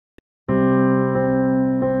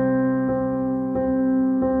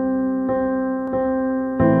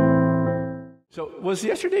was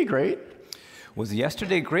yesterday great? Was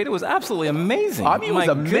yesterday great? It was absolutely amazing. I mean, it was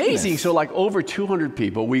amazing. Goodness. So like over 200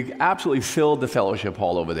 people. We absolutely filled the fellowship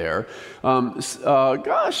hall over there.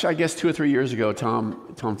 I guess 2 or 3 years ago,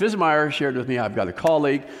 Tom Fismeyer shared with me, I've got a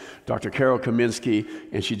colleague, Dr. Carol Kaminski,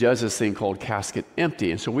 and she does this thing called Casket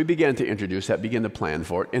Empty. And so we began to introduce that, began to plan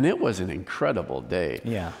for it, and it was an incredible day.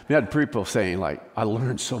 Yeah. We had people saying, like, I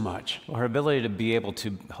learned so much. Well, her ability to be able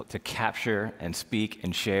to capture and speak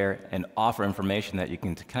and share and offer information that you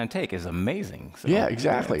can kind of take is amazing. So, yeah,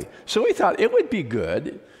 exactly. So we thought it would be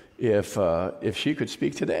good if she could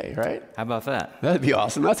speak today, right? How about that? That'd be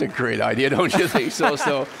awesome. That's a great idea, don't you think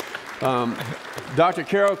so? Dr.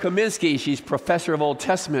 Carol Kaminski, she's professor of Old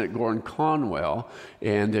Testament at Gordon Conwell,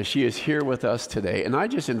 and she is here with us today. And I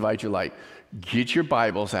just invite you, like, get your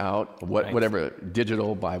Bibles out, whatever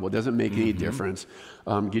digital Bible, it doesn't make any difference.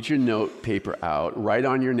 Get your note paper out, write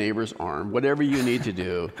on your neighbor's arm, whatever you need to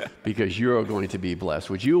do, because you're going to be blessed.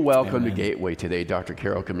 Would you welcome to Gateway today, Dr.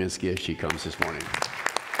 Carol Kaminski, as she comes this morning.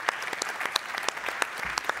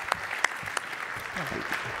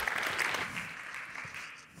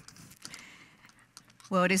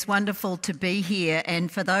 Well, it is wonderful to be here,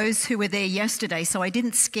 and for those who were there yesterday, so I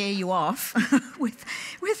didn't scare you off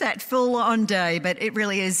with that full-on day, but it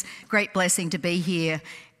really is a great blessing to be here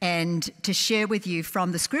and to share with you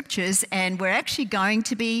from the scriptures. And we're actually going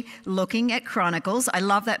to be looking at Chronicles. I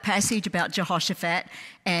love that passage about Jehoshaphat,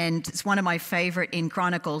 and it's one of my favorite in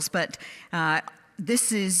Chronicles, but we're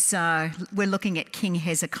looking at King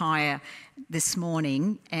Hezekiah this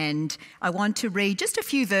morning, and I want to read just a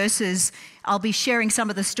few verses. I'll be sharing some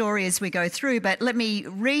of the story as we go through, but let me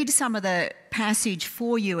read some of the passage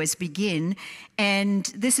for you as begin. And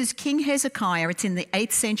this is King Hezekiah. It's in the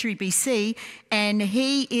 8th century BC, and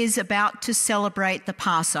he is about to celebrate the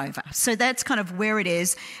Passover. So that's kind of where it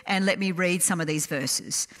is, and let me read some of these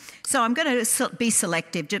verses. So I'm going to be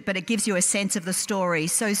selective, but it gives you a sense of the story.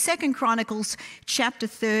 So 2 Chronicles chapter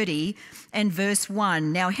 30 and verse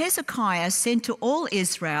 1. Now Hezekiah sent to all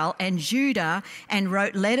Israel and Judah and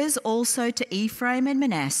wrote letters also to Ephraim and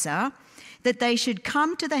Manasseh, that they should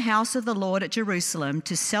come to the house of the Lord at Jerusalem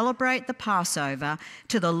to celebrate the Passover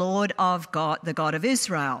to the Lord of God, the God of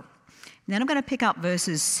Israel. And then I'm going to pick up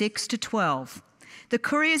verses 6 to 12. The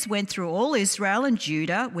couriers went through all Israel and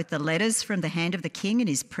Judah with the letters from the hand of the king and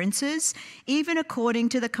his princes, even according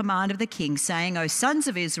to the command of the king, saying, O sons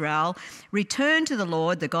of Israel, return to the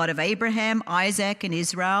Lord, the God of Abraham, Isaac, and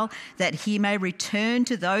Israel, that he may return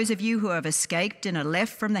to those of you who have escaped and are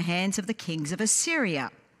left from the hands of the kings of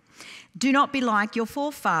Assyria. Do not be like your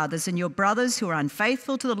forefathers and your brothers who are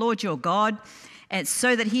unfaithful to the Lord your God, and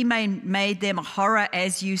so that he may made them a horror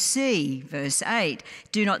as you see. Verse 8,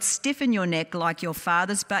 do not stiffen your neck like your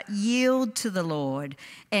fathers, but yield to the Lord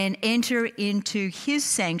and enter into his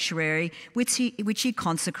sanctuary, which he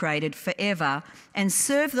consecrated forever, and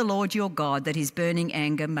serve the Lord your God, that his burning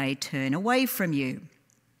anger may turn away from you.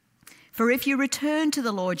 For if you return to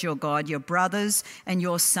the Lord your God, your brothers and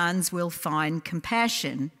your sons will find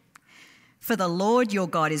compassion. For the Lord your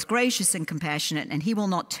God is gracious and compassionate, and he will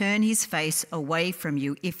not turn his face away from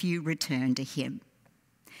you if you return to him.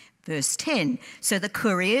 Verse 10, so the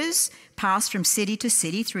couriers passed from city to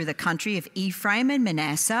city through the country of Ephraim and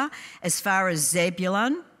Manasseh as far as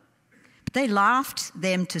Zebulun. But they laughed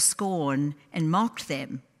them to scorn and mocked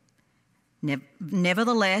them.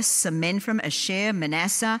 Nevertheless, some men from Asher,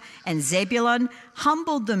 Manasseh, and Zebulun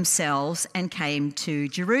humbled themselves and came to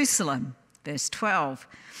Jerusalem. Verse 12,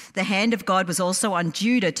 the hand of God was also on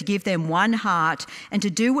Judah to give them one heart and to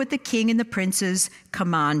do what the king and the princes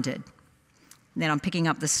commanded. And then I'm picking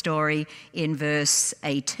up the story in verse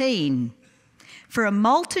 18. For a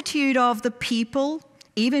multitude of the people,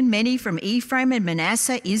 even many from Ephraim and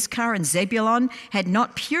Manasseh, Issachar and Zebulun, had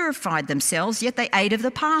not purified themselves, yet they ate of the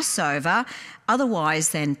Passover, otherwise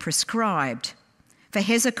than prescribed. For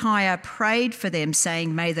Hezekiah prayed for them,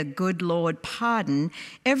 saying, may the good Lord pardon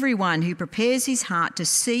everyone who prepares his heart to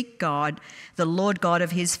seek God, the Lord God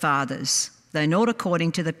of his fathers, though not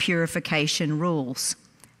according to the purification rules.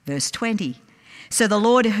 Verse 20, so the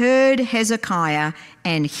Lord heard Hezekiah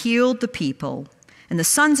and healed the people. And the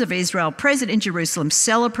sons of Israel present in Jerusalem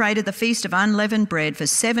celebrated the feast of unleavened bread for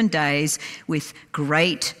 7 days with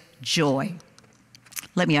great joy.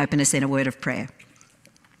 Let me open us in a word of prayer.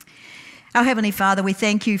 Our Heavenly Father, we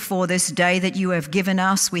thank you for this day that you have given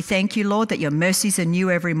us. We thank you, Lord, that your mercies are new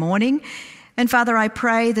every morning. And Father, I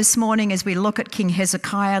pray this morning as we look at King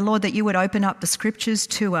Hezekiah, Lord, that you would open up the scriptures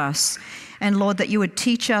to us. And Lord, that you would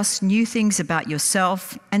teach us new things about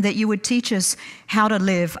yourself and that you would teach us how to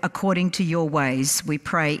live according to your ways. We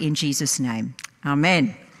pray in Jesus' name.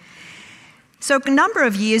 Amen. So a number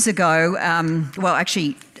of years ago, well,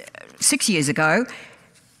 actually 6 years ago,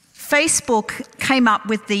 Facebook came up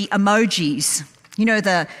with the emojis. You know,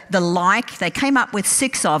 the like, they came up with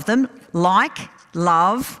 6 of them: like,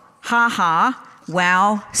 love, ha,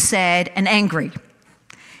 wow, sad, and angry.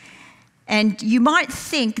 And you might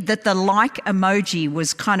think that the like emoji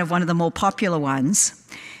was kind of one of the more popular ones.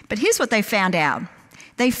 But here's what they found out.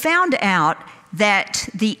 They found out that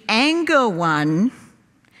the anger one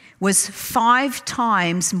was 5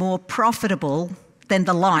 times more profitable than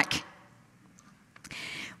the like.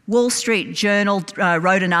 Wall Street Journal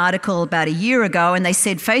wrote an article about a year ago, and they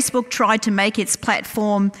said Facebook tried to make its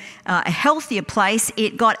platform a healthier place.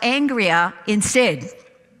 It got angrier instead.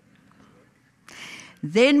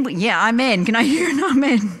 Then, yeah, amen. Can I hear an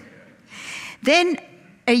amen? Then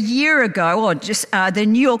a year ago, or just the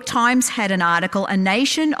New York Times had an article, "A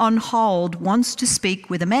Nation on Hold Wants to Speak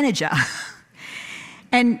with a Manager."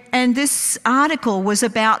 And this article was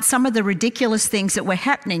about some of the ridiculous things that were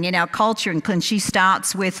happening in our culture. And she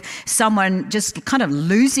starts with someone just kind of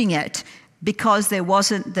losing it because there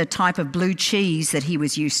wasn't the type of blue cheese that he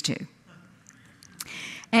was used to.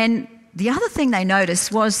 And the other thing they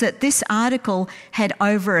noticed was that this article had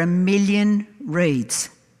over 1 million reads.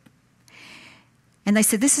 And they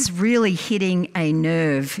said, this is really hitting a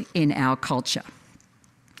nerve in our culture.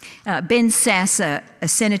 Ben Sass, a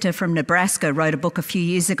senator from Nebraska, wrote a book a few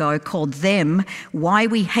years ago called Them, Why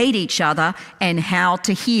We Hate Each Other and How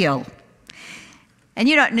to Heal. And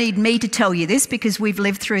you don't need me to tell you this because we've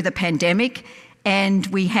lived through the pandemic, and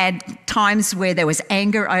we had times where there was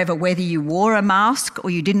anger over whether you wore a mask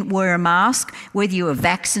or you didn't wear a mask, whether you were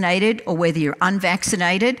vaccinated or whether you're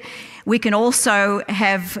unvaccinated. We can also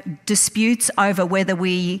have disputes over whether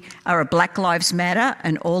we are a Black Lives Matter,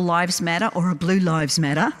 an All Lives Matter, or a Blue Lives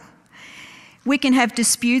Matter. We can have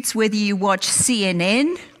disputes whether you watch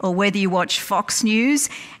CNN or whether you watch Fox News.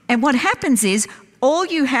 And what happens is all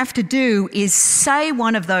you have to do is say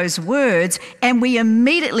one of those words and we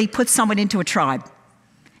immediately put someone into a tribe.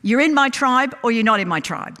 You're in my tribe or you're not in my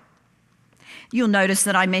tribe. You'll notice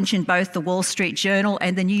that I mentioned both the Wall Street Journal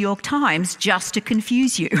and the New York Times just to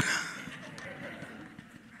confuse you.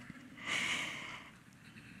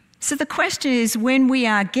 So the question is, when we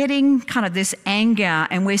are getting kind of this anger,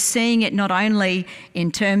 and we're seeing it not only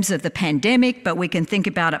in terms of the pandemic, but we can think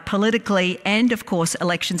about it politically, and of course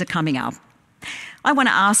elections are coming up. I want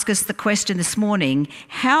to ask us the question this morning: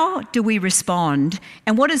 how do we respond,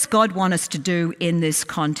 and what does God want us to do in this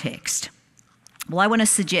context? Well, I want to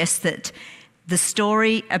suggest that the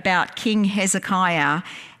story about King Hezekiah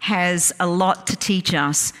has a lot to teach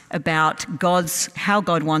us about how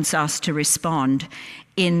God wants us to respond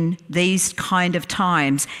in these kind of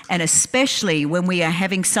times, and especially when we are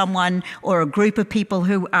having someone or a group of people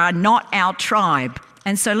who are not our tribe.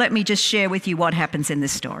 And so let me just share with you what happens in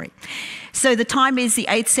this story. So the time is the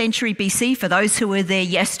 8th century BC. For those who were there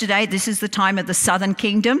yesterday, this is the time of the southern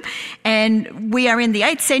kingdom. And we are in the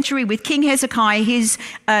 8th century with King Hezekiah, his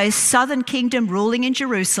southern kingdom ruling in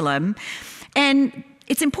Jerusalem. And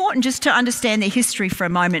it's important just to understand their history for a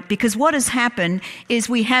moment, because what has happened is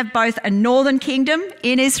we have both a northern kingdom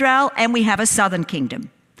in Israel and we have a southern kingdom.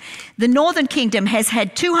 The northern kingdom has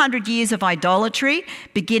had 200 years of idolatry,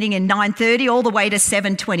 beginning in 930 all the way to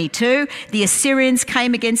 722. The Assyrians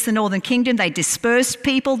came against the northern kingdom. They dispersed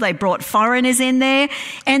people. They brought foreigners in there.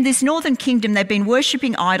 And this northern kingdom, they've been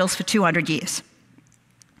worshipping idols for 200 years.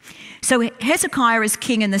 So Hezekiah is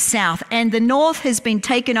king in the south, and the north has been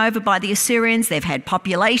taken over by the Assyrians. They've had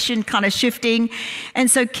population kind of shifting. And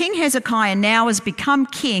so King Hezekiah now has become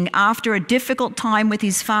king after a difficult time with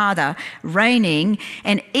his father reigning.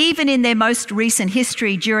 And even in their most recent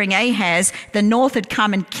history during Ahaz, the north had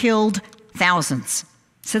come and killed thousands.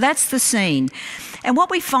 So that's the scene. And what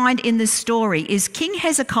we find in this story is King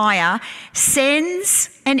Hezekiah sends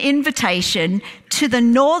an invitation to the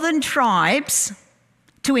northern tribes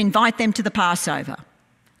to invite them to the Passover.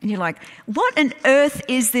 And you're like, what on earth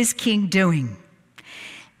is this king doing?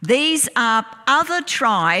 These are other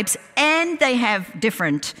tribes, and they have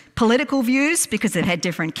different political views because they've had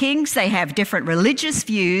different kings. They have different religious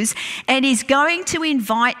views, and he's going to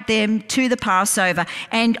invite them to the Passover.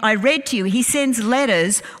 And I read to you, he sends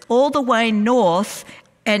letters all the way north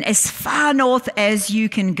and as far north as you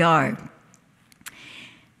can go.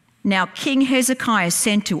 Now, King Hezekiah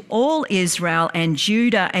sent to all Israel and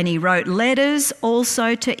Judah, and he wrote letters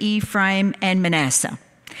also to Ephraim and Manasseh.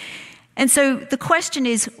 And so the question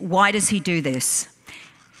is, why does he do this?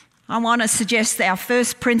 I want to suggest that our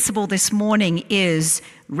first principle this morning is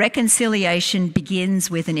reconciliation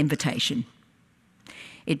begins with an invitation.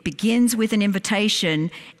 It begins with an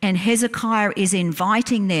invitation, and Hezekiah is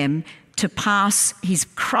inviting them to pass, he's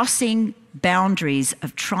crossing boundaries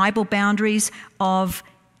of tribal boundaries, of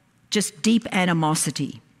just deep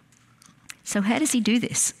animosity. So how does he do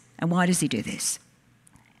this? And why does he do this?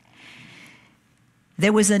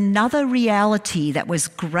 There was another reality that was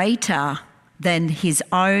greater than his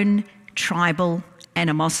own tribal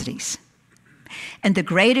animosities. And the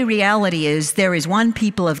greater reality is there is one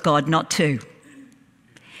people of God, not two.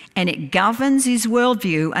 And it governs his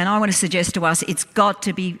worldview, and I want to suggest to us it's got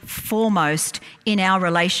to be foremost in our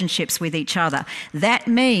relationships with each other. That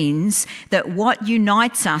means that what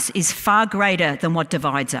unites us is far greater than what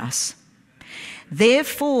divides us.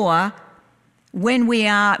 Therefore, when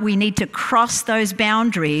we need to cross those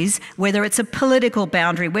boundaries, whether it's a political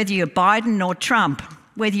boundary, whether you're Biden or Trump,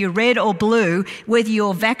 whether you're red or blue, whether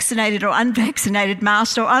you're vaccinated or unvaccinated,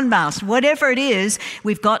 masked or unmasked, whatever it is,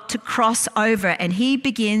 we've got to cross over. And he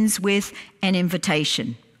begins with an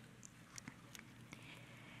invitation.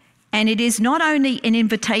 And it is not only an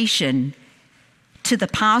invitation to the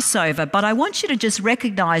Passover, but I want you to just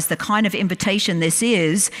recognize the kind of invitation this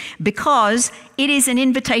is, because it is an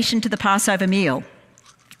invitation to the Passover meal.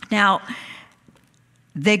 Now,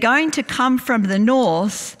 they're going to come from the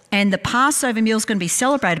north, and the Passover meal is going to be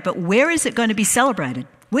celebrated, but where is it going to be celebrated?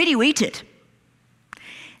 Where do you eat it?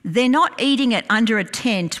 They're not eating it under a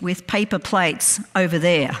tent with paper plates over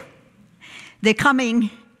there. They're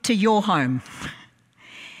coming to your home.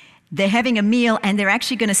 They're having a meal, and they're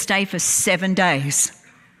actually going to stay for 7 days.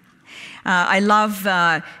 I love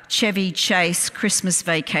Chevy Chase Christmas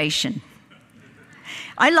Vacation.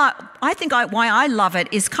 Why I love it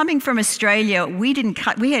is, coming from Australia, we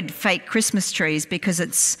had fake Christmas trees because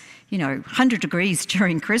it's 100 degrees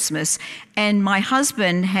during Christmas, and my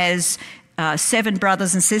husband has 7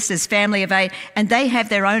 brothers and sisters, family of 8, and they have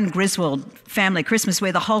their own Griswold family Christmas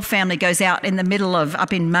where the whole family goes out in the middle of,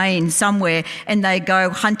 up in Maine somewhere, and they go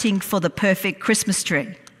hunting for the perfect Christmas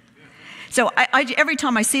tree. So every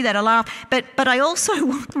time I see that, I laugh. But I also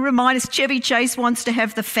remind us, Chevy Chase wants to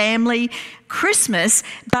have the family Christmas,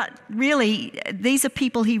 but really, these are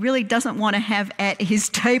people he really doesn't want to have at his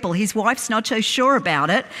table. His wife's not so sure about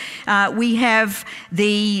it. We have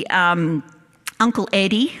the Uncle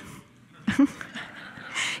Eddie,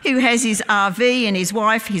 who has his RV and his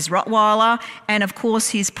wife, his Rottweiler, and of course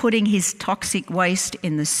he's putting his toxic waste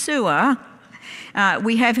in the sewer.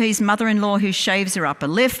 We have his mother-in-law who shaves her upper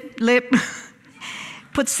lip,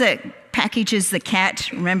 packages the cat,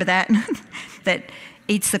 remember that? That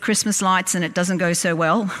eats the Christmas lights and it doesn't go so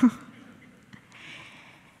well.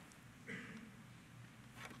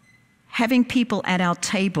 Having people at our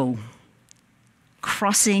table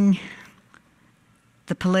crossing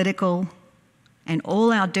the political and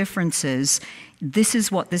all our differences, this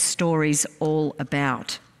is what this story's all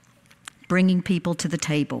about, bringing people to the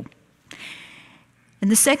table. And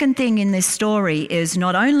the second thing in this story is,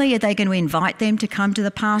 not only are they going to invite them to come to the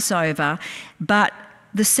Passover, but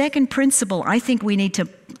the second principle I think we need to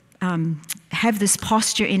have this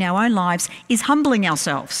posture in our own lives is humbling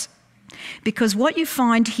ourselves. Because what you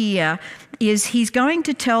find here is he's going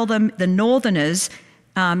to tell them, the northerners,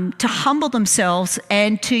 to humble themselves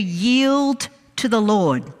and to yield to the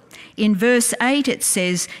Lord. In verse 8 it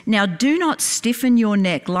says, "Now do not stiffen your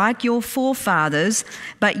neck like your forefathers,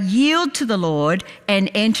 but yield to the Lord and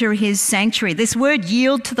enter his sanctuary." This word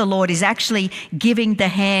yield to the Lord is actually giving the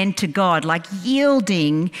hand to God, like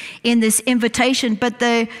yielding in this invitation. But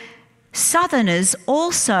the southerners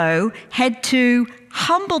also had to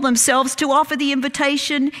humble themselves to offer the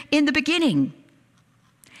invitation in the beginning.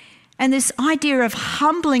 And this idea of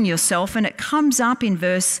humbling yourself, and it comes up in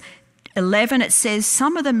verse 11, it says,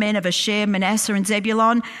 "Some of the men of Asher, Manasseh, and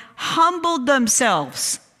Zebulun humbled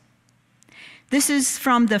themselves." This is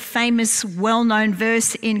from the famous, well-known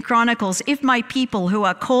verse in Chronicles, "If my people who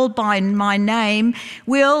are called by my name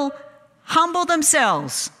will humble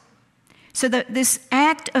themselves." So that this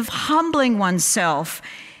act of humbling oneself,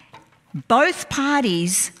 both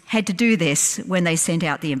parties had to do this when they sent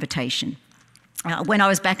out the invitation. When I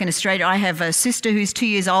was back in Australia, I have a sister who's 2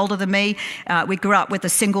 years older than me. We grew up with a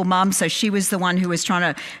single mum, so she was the one who was trying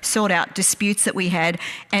to sort out disputes that we had.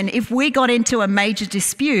 And if we got into a major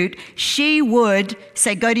dispute, she would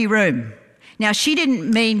say, "Go to your room." Now, she didn't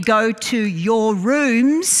mean go to your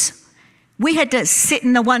rooms. We had to sit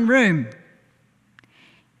in the one room.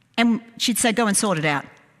 And she'd say, "Go and sort it out."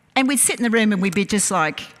 And we'd sit in the room and we'd be just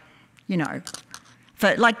like,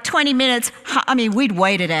 for like 20 minutes. We'd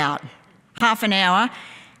wait it out. Half an hour,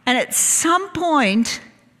 and at some point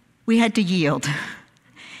we had to yield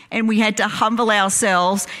and we had to humble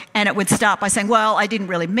ourselves, and it would start by saying, "Well, I didn't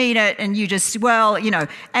really mean it," and you just,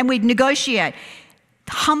 and we'd negotiate.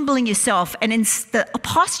 humbling yourself. And in the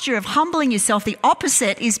posture of humbling yourself, the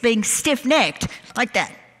opposite is being stiff-necked, like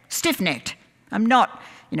that, stiff-necked. I'm not,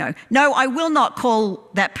 no, I will not call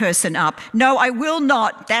that person up. No, I will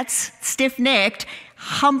not. That's stiff-necked.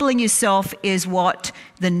 Humbling yourself is what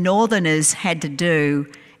the northerners had to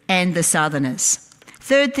do and the southerners.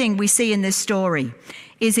 Third thing we see in this story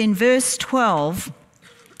is in verse 12,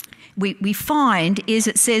 we find is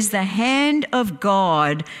it says the hand of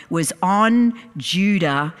God was on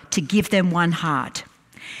Judah to give them one heart.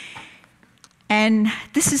 And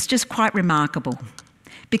this is just quite remarkable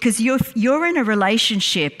because you're in a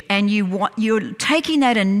relationship and you're taking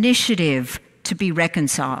that initiative to be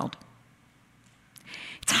reconciled.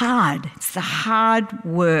 It's hard. It's the hard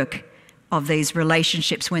work of these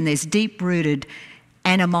relationships when there's deep-rooted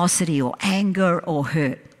animosity or anger or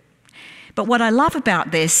hurt. But what I love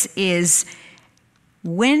about this is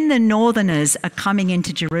when the northerners are coming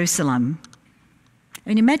into Jerusalem,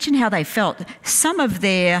 and imagine how they felt. Some of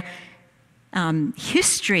their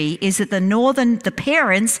history is that the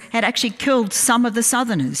parents had actually killed some of the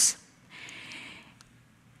southerners.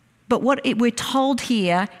 But what we're told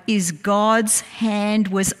here is God's hand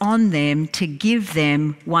was on them to give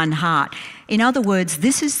them one heart. In other words,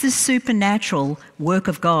 this is the supernatural work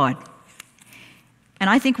of God. And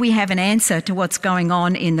I think we have an answer to what's going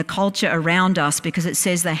on in the culture around us because it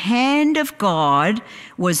says the hand of God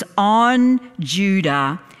was on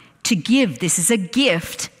Judah to give. This is a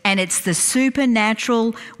gift, and it's the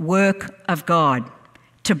supernatural work of God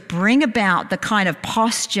to bring about the kind of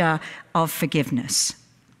posture of forgiveness.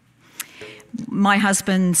 My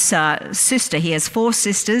husband's sister, he has 4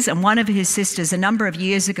 sisters, and one of his sisters a number of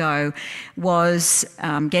years ago was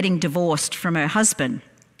getting divorced from her husband.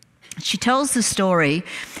 She tells the story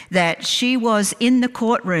that she was in the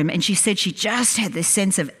courtroom and she said she just had this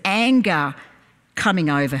sense of anger coming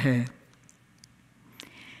over her.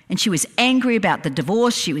 And she was angry about the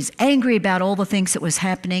divorce. She was angry about all the things that was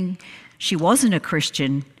happening. She wasn't a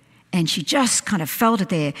Christian and she just kind of felt it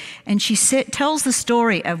there. And she tells the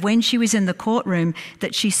story of when she was in the courtroom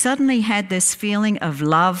that she suddenly had this feeling of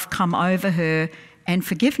love come over her and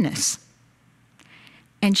forgiveness.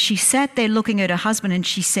 And she sat there looking at her husband and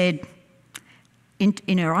she said,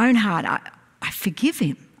 in her own heart, I forgive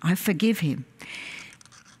him. I forgive him.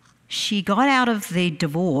 She got out of the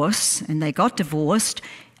divorce and they got divorced.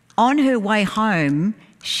 On her way home,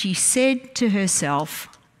 she said to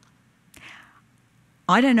herself,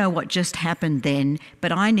 I don't know what just happened then,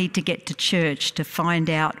 but I need to get to church to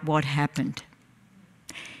find out what happened.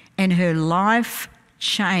 And her life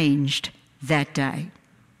changed that day.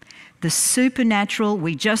 The supernatural,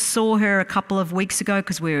 we just saw her a couple of weeks ago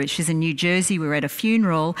because she's in New Jersey, we were at a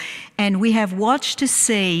funeral, and we have watched to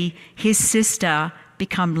see his sister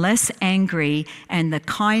become less angry and the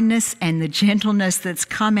kindness and the gentleness that's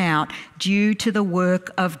come out due to the work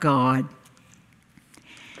of God.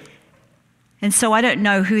 And so I don't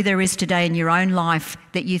know who there is today in your own life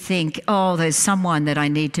that you think, oh, there's someone that I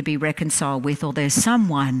need to be reconciled with, or there's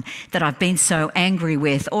someone that I've been so angry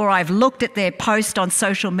with, or I've looked at their post on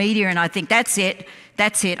social media and I think, that's it,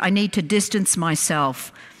 I need to distance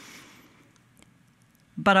myself.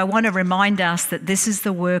 But I want to remind us that this is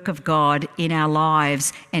the work of God in our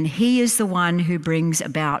lives, and He is the one who brings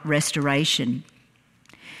about restoration.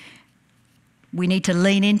 We need to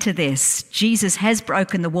lean into this. Jesus has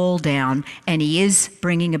broken the wall down and He is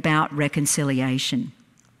bringing about reconciliation.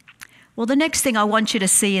 Well, the next thing I want you to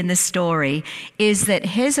see in this story is that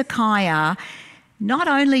Hezekiah, not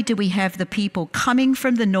only do we have the people coming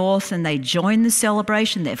from the north and they join the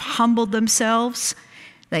celebration, they've humbled themselves,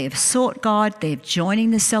 they have sought God, they're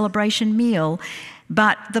joining the celebration meal,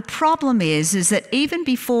 but the problem is that even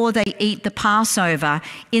before they eat the Passover,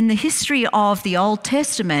 in the history of the Old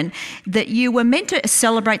Testament, that you were meant to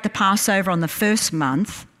celebrate the Passover on the first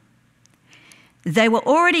month. They were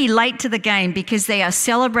already late to the game because they are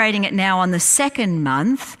celebrating it now on the second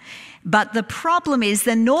month. But the problem is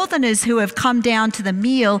the northerners who have come down to the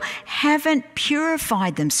meal haven't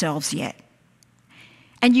purified themselves yet.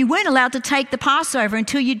 And you weren't allowed to take the Passover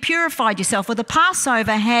until you'd purified yourself. Well, the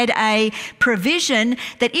Passover had a provision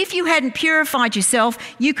that if you hadn't purified yourself,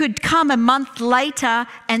 you could come a month later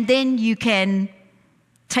and then you can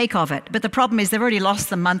take of it. But the problem is they've already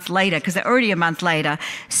lost the month later because they're already a month later.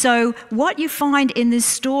 So what you find in this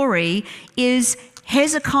story is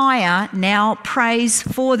Hezekiah now prays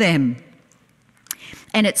for them.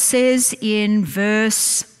 And it says in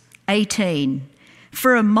verse 18,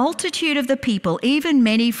 for a multitude of the people, even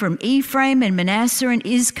many from Ephraim and Manasseh and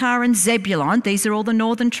Issachar and Zebulun, these are all the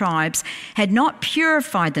northern tribes, had not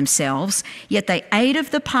purified themselves, yet they ate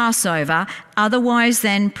of the Passover otherwise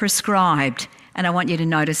than prescribed. And I want you to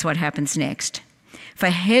notice what happens next. For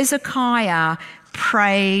Hezekiah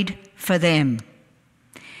prayed for them.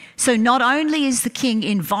 So not only is the king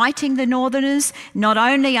inviting the northerners, not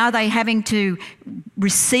only are they having to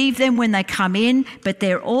receive them when they come in, but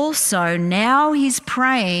they're also, now he's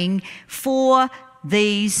praying for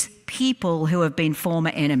these people who have been former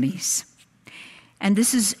enemies. And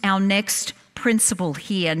this is our next principle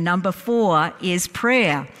here. Number 4 is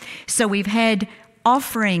prayer. So we've had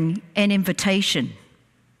offering an invitation,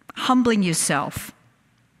 humbling yourself,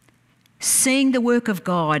 seeing the work of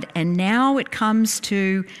God, and now it comes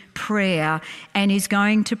to prayer, and he's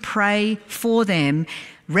going to pray for them.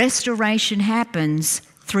 Restoration happens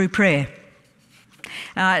through prayer.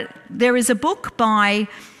 There is a book by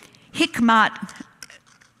Hikmat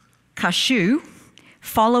Kashu,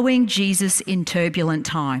 Following Jesus in Turbulent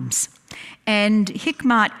Times. And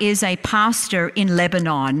Hikmat is a pastor in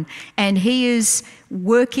Lebanon, and he is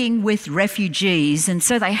working with refugees. And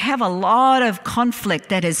so they have a lot of conflict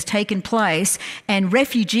that has taken place, and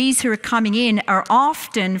refugees who are coming in are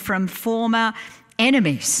often from former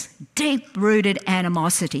enemies, deep-rooted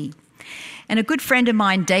animosity. And a good friend of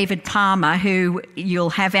mine, David Palmer, who you'll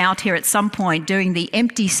have out here at some point doing the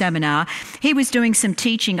Empty Seminar, he was doing some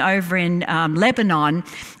teaching over in Lebanon,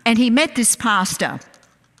 and he met this pastor.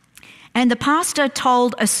 And the pastor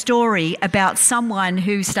told a story about someone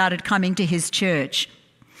who started coming to his church.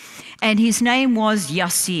 And his name was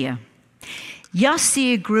Yasir.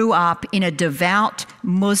 Yasir grew up in a devout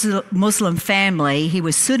Muslim family. He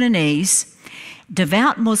was Sudanese,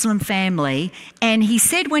 devout Muslim family. And he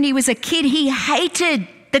said when he was a kid, he hated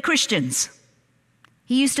the Christians.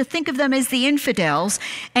 He used to think of them as the infidels.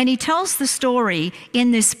 And he tells the story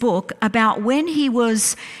in this book about when he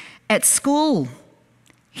was at school.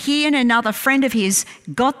 He and another friend of his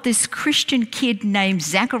got this Christian kid named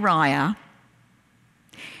Zechariah,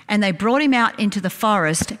 and they brought him out into the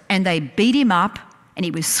forest and they beat him up, and he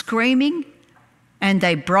was screaming, and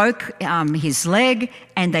they broke his leg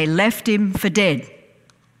and they left him for dead.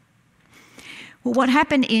 Well, what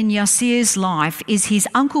happened in Yasir's life is his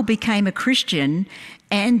uncle became a Christian,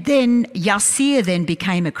 and then Yasir then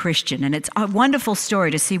became a Christian, and it's a wonderful story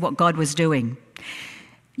to see what God was doing.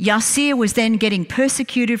 Yasir was then getting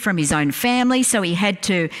persecuted from his own family, so he had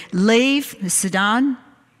to leave Sudan.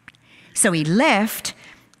 So he left,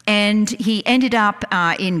 and he ended up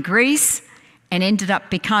in Greece and ended up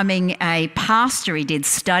becoming a pastor. He did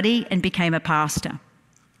study and became a pastor.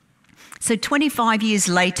 So 25 years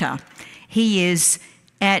later, he is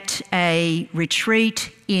at a retreat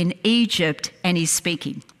in Egypt, and he's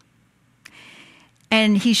speaking.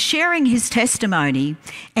 And he's sharing his testimony,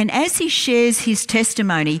 and as he shares his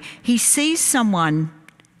testimony, he sees someone,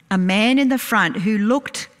 a man in the front who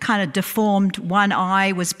looked kind of deformed, one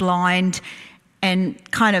eye was blind and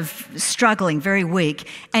kind of struggling, very weak.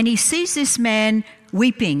 And he sees this man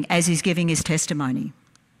weeping as he's giving his testimony.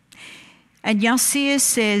 And Yasir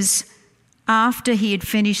says, after he had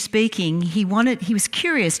finished speaking, he was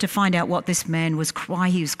curious to find out what this man was, why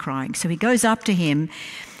he was crying. So he goes up to him,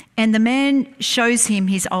 and the man shows him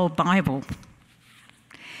his old Bible.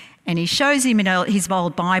 And he shows him his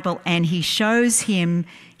old Bible, and he shows him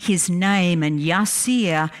his name, and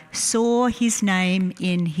Yasir saw his name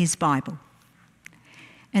in his Bible.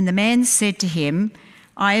 And the man said to him,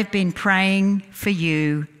 I have been praying for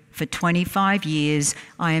you for 25 years.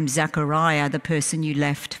 I am Zechariah, the person you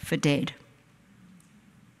left for dead.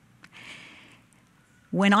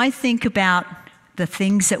 When I think about the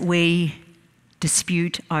things that we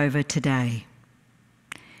dispute over today,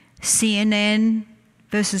 CNN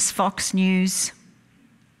versus Fox News,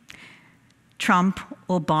 Trump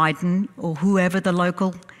or Biden or whoever the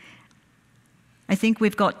local, I think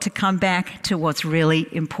we've got to come back to what's really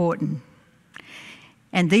important.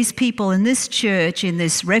 And these people in this church, in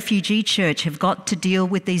this refugee church, have got to deal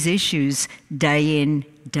with these issues day in,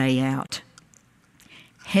 day out.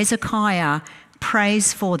 Hezekiah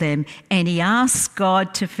prays for them, and he asks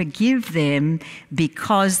God to forgive them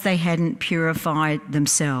because they hadn't purified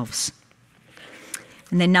themselves.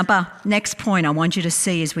 And then next point I want you to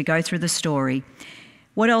see as we go through the story,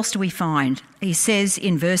 what else do we find? He says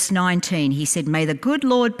in verse 19, he said, may the good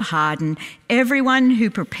Lord pardon everyone who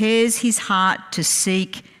prepares his heart to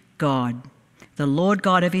seek God, the Lord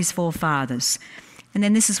God of his forefathers. And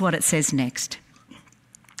then this is what it says next.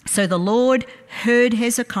 So the Lord heard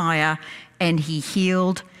Hezekiah, and he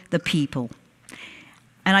healed the people.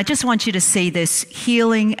 And I just want you to see this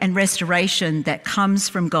healing and restoration that comes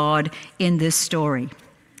from God in this story.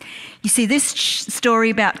 You see, this story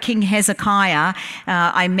about King Hezekiah,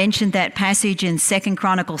 I mentioned that passage in 2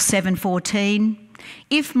 Chronicles 7:14.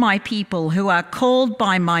 If my people who are called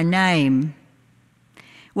by my name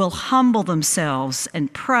will humble themselves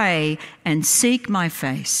and pray and seek my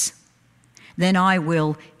face, then I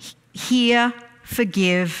will hear,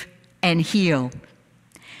 forgive, and heal.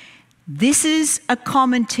 This is a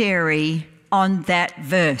commentary on that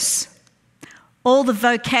verse. All the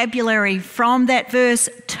vocabulary from that verse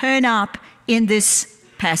turn up in this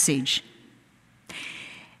passage.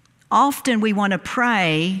 Often we want to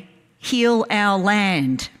pray, heal our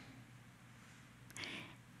land.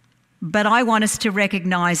 But I want us to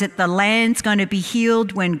recognize that the land's going to be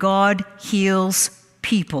healed when God heals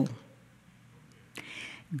people.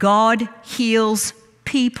 God heals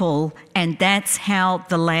people, and that's how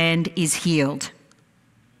the land is healed.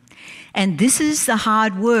 And this is the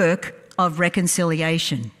hard work of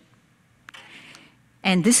reconciliation.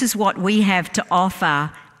 And this is what we have to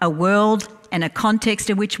offer a world and a context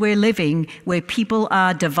in which we're living, where people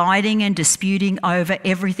are dividing and disputing over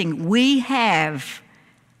everything. We have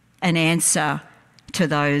an answer to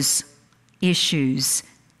those issues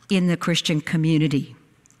in the Christian community.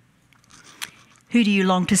 Who do you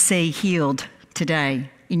long to see healed today?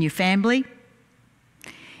 In your family?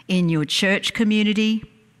 In your church community?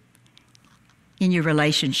 In your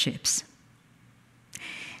relationships?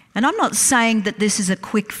 And I'm not saying that this is a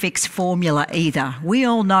quick fix formula either. We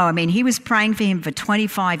all know, I mean, he was praying for him for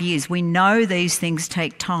 25 years. We know these things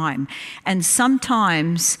take time. And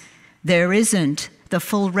sometimes there isn't the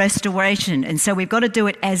full restoration. And so we've got to do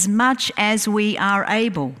it as much as we are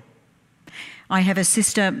able. I have a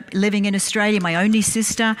sister living in Australia, my only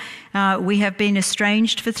sister. We have been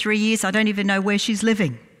estranged for 3 years. I don't even know where she's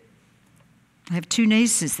living. I have 2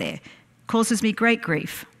 nieces there. Causes me great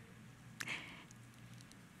grief.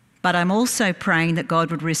 But I'm also praying that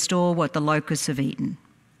God would restore what the locusts have eaten.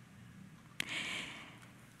 I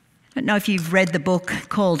don't know if you've read the book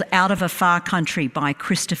called Out of a Far Country by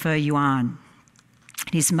Christopher Yuan,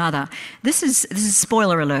 his mother. This is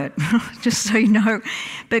spoiler alert, just so you know.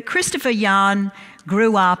 But Christopher Yuan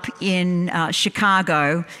grew up in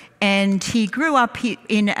Chicago, and he grew up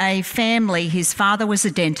in a family. His father was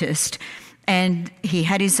a dentist, and he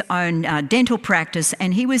had his own dental practice,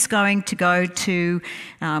 and he was going to go to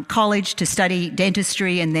college to study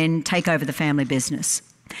dentistry and then take over the family business.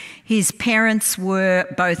 His parents were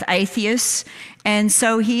both atheists, and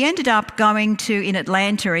so he ended up going to, in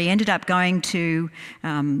Atlanta, he ended up going to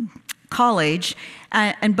college,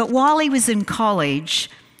 but while he was in college,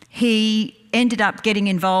 he ended up getting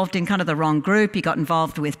involved in kind of the wrong group. He got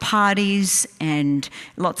involved with parties and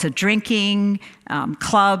lots of drinking,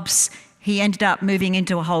 clubs. He ended up moving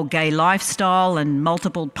into a whole gay lifestyle and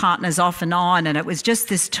multiple partners off and on, and it was just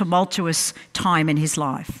this tumultuous time in his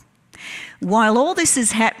life. While all this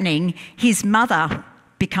is happening, his mother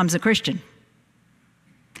becomes a Christian.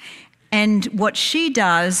 And what she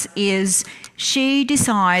does is she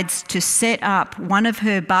decides to set up one of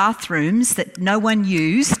her bathrooms that no one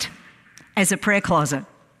used as a prayer closet.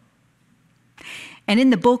 And in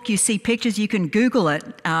the book, you see pictures, you can Google it,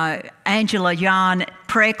 Angela Yarn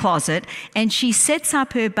prayer closet, and she sets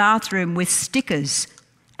up her bathroom with stickers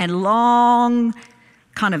and long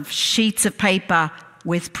kind of sheets of paper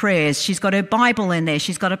with prayers. She's got her Bible in there.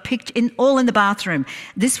 She's got a picture all in the bathroom.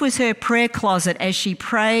 This was her prayer closet as she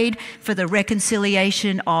prayed for the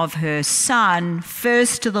reconciliation of her son,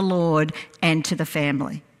 first to the Lord and to the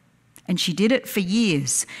family. And she did it for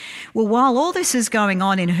years. Well, while all this is going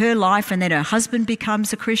on in her life, and then her husband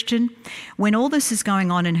becomes a Christian, when all this is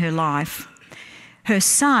going on in her life, her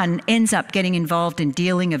son ends up getting involved in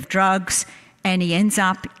dealing of drugs, and he ends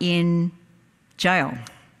up in jail,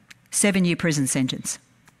 7-year prison sentence.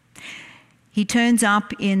 He turns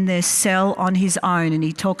up in the cell on his own, and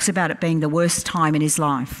he talks about it being the worst time in his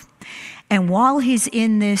life. And while he's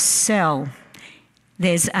in this cell,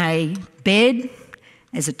 there's a bed,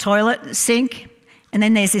 there's a toilet, sink, and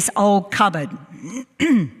then there's this old cupboard.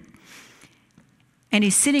 And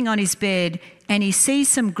he's sitting on his bed, and he sees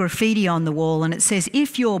some graffiti on the wall, and it says,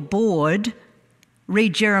 "If you're bored,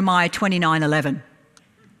 read Jeremiah 29:11."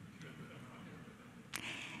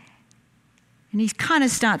 And he kind of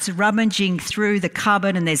starts rummaging through the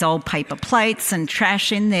cupboard, and there's old paper plates and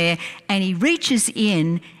trash in there, and he reaches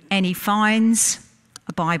in and he finds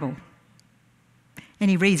a Bible. And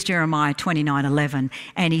he reads Jeremiah 29:11,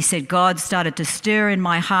 and he said, God started to stir in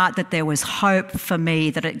my heart that there was hope for me,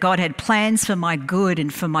 that God had plans for my good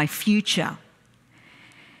and for my future.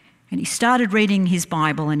 And he started reading his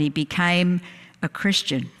Bible, and he became a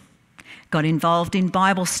Christian, got involved in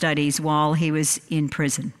Bible studies while he was in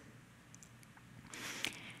prison.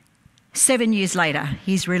 7 years later,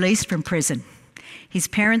 he's released from prison. His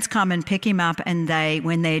parents come and pick him up, and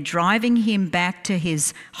when they're driving him back to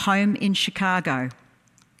his home in Chicago,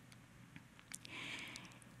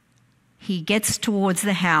 he gets towards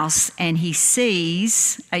the house and he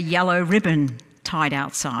sees a yellow ribbon tied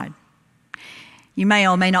outside. You may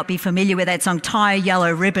or may not be familiar with that song. Tie a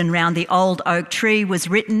Yellow Ribbon Round the Old Oak Tree was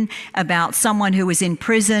written about someone who was in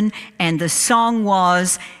prison, and the song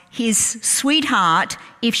was his sweetheart,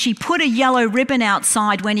 if she put a yellow ribbon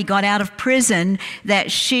outside when he got out of prison, that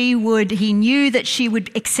he knew that she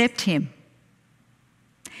would accept him.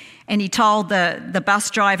 And he told the bus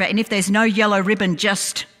driver, and if there's no yellow ribbon,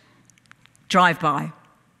 just drive by.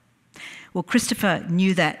 Well, Christopher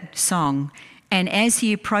knew that song, and as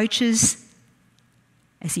he approaches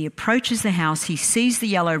the house, he sees the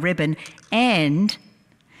yellow ribbon, and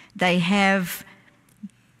they have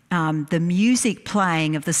the music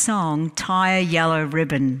playing of the song, Tie a Yellow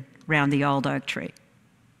Ribbon Round the Old Oak Tree.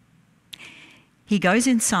 He goes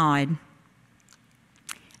inside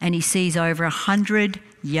and he sees over 100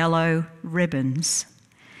 yellow ribbons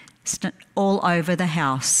all over the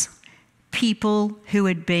house, people who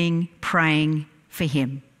had been praying for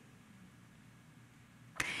him.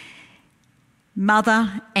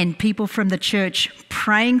 Mother and people from the church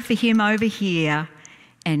praying for him over here,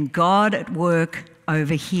 and God at work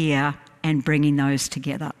over here and bringing those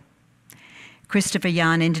together. Christopher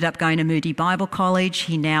Yarn ended up going to Moody Bible College.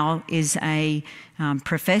 He now is a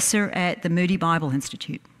professor at the Moody Bible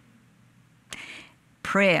Institute.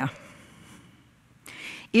 Prayer.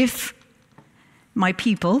 If my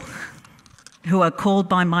people who are called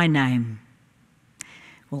by my name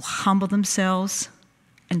will humble themselves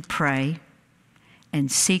and pray and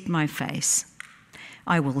seek my face,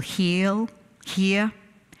 I will hear,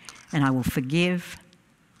 and I will forgive,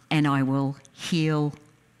 and I will heal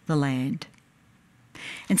the land.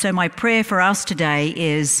 And so my prayer for us today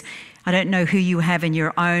is, I don't know who you have in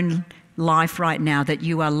your own life right now that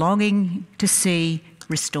you are longing to see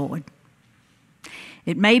restored.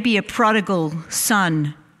 It may be a prodigal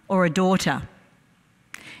son or a daughter.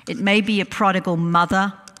 It may be a prodigal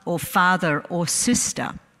mother or father or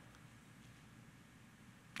sister.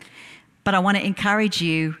 But I want to encourage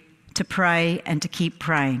you to pray and to keep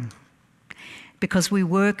praying, because we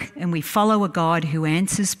work and we follow a God who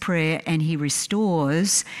answers prayer and he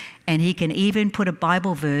restores, and he can even put a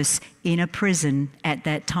Bible verse in a prison at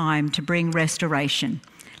that time to bring restoration.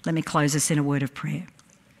 Let me close us in a word of prayer.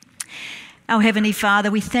 Our Heavenly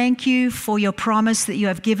Father, we thank you for your promise that you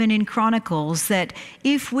have given in Chronicles, that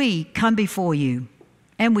if we come before you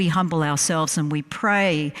and we humble ourselves and we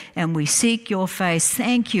pray and we seek your face,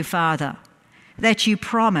 thank you, Father, that you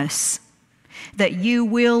promise that you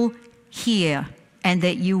will hear and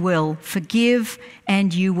that you will forgive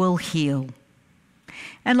and you will heal.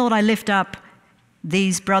 And Lord, I lift up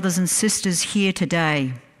these brothers and sisters here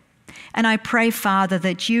today, and I pray, Father,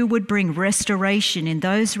 that you would bring restoration in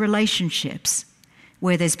those relationships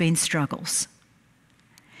where there's been struggles.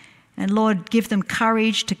 And Lord, give them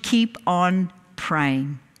courage to keep on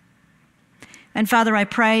praying. And Father, I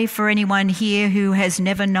pray for anyone here who has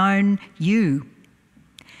never known you.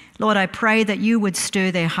 Lord, I pray that you would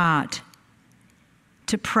stir their heart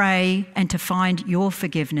to pray and to find your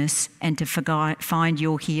forgiveness and to find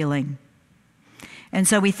your healing. And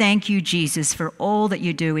so we thank you, Jesus, for all that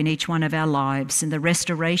you do in each one of our lives and the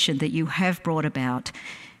restoration that you have brought about.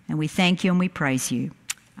 And we thank you and we praise you.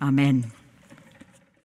 Amen.